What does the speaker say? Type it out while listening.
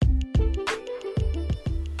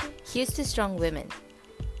Here's to strong women.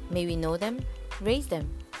 May we know them, raise them,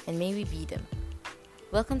 and may we be them.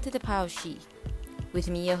 Welcome to The Power of She, with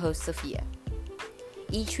me, your host, Sophia.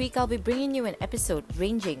 Each week, I'll be bringing you an episode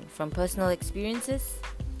ranging from personal experiences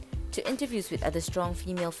to interviews with other strong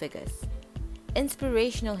female figures,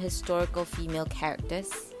 inspirational historical female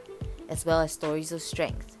characters, as well as stories of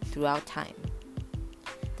strength throughout time.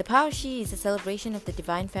 The Power of She is a celebration of the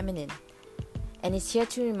divine feminine, and is here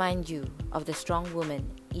to remind you of the strong woman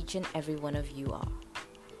each and every one of you are.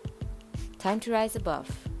 Time to rise above.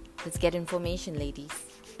 Let's get information, ladies.